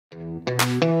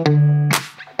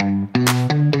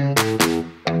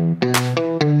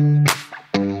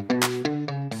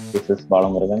is Bala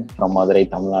from Madurai,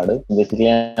 Tamil Nadu. Basically,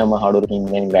 I am a hardworking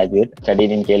engineering graduate,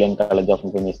 studied in KLN College of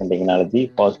Information Technology,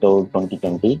 passed out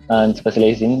 2020, and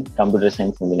specialized in computer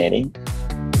science engineering.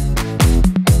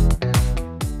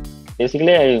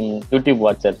 Basically, I'm YouTube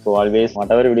watcher, so always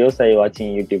whatever videos I watch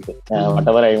in YouTube,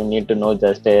 whatever I need to know,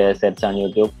 just search on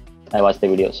YouTube. I watch the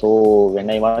video. So when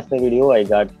I watch the video, I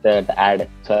got that ad.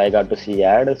 So I got to see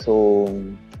ad. So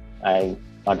I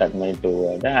got admitted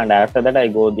to it. And after that, I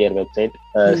go their website,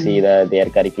 see their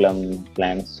curriculum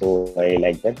plans. So I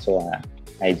like that. So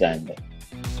I joined.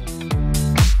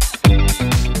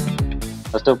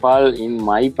 First of all, in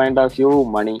my point of view,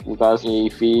 money, because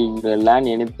if we learn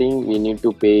anything, we need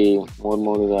to pay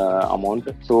more amount.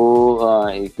 So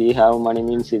if we have money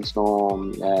means it's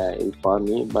no for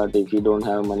me, but if you don't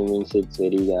have money means it's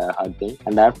very hard thing.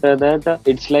 And after that,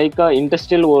 it's like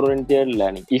industrial oriented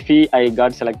learning. If I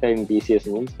got selected in TCS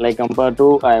means, like compared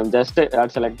to I am just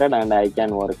got selected and I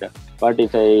can work. But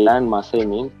if I learn Masai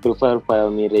means, prefer for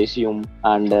me resume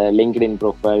and LinkedIn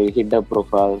profile, GitHub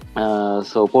profile,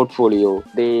 so portfolio.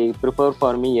 They prefer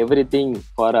for me everything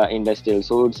for industrial.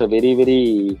 So it's a very,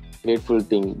 very grateful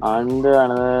thing. And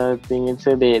another thing is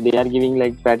they are giving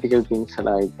like practical things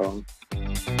like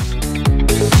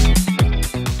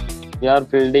we are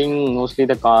building mostly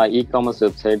the e-commerce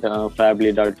website,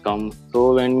 fably.com.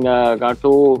 So when got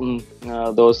to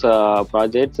those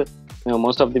projects,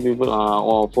 most of the people,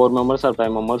 4 members or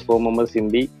 5 members, 4 members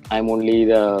Hindi. I'm only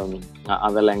the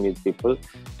other language people.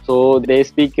 So they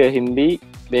speak Hindi.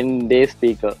 When they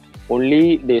speak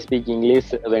only they speak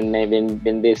English when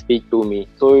they speak to me.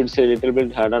 So it's a little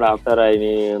bit harder after I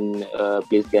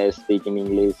please guys speak in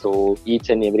English. So each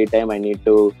and every time I need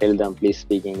to tell them please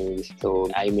speak in English. So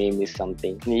I may miss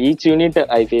something. In each unit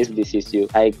I face this issue.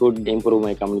 I could improve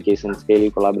my communication skill,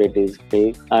 collaborative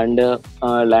skill, and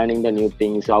learning the new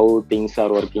things, how things are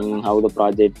working, how the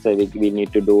projects we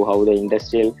need to do, how the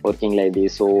industrial working like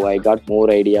this. So I got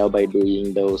more idea by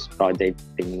doing those project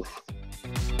things.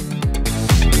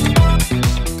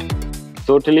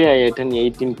 Totally, I attend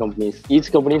 18 companies.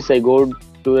 Each companies I go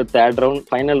to the third round,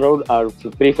 final round or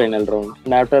pre-final round.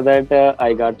 And after that,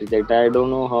 I got rejected. I don't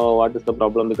know what is the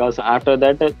problem, because after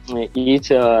that,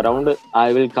 each round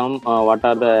I will come. What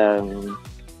are the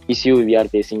issue we are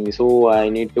facing? So I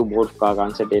need to both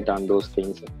concentrate on those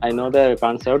things. I know the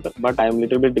concept, but I am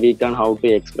little bit weak on how to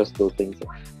express those things.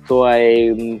 So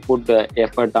I put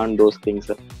effort on those things.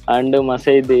 And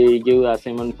Masai, they give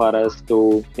assignment for us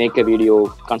to make a video,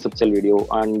 conceptual video,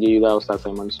 and give us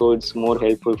assignment. So it's more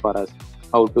helpful for us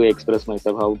how to express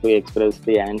myself, how to express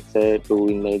the answer to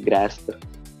in the grasp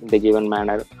the given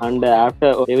manner. And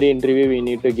after every interview, we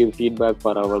need to give feedback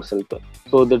for ourselves.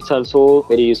 So that's also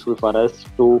very useful for us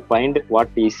to find what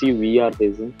issue we are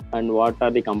facing and what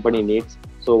are the company needs.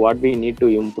 So what we need to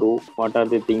improve, what are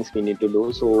the things we need to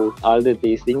do. So all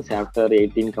these things, after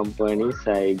 18 companies,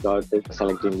 I got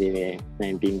selected in the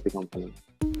 19th company.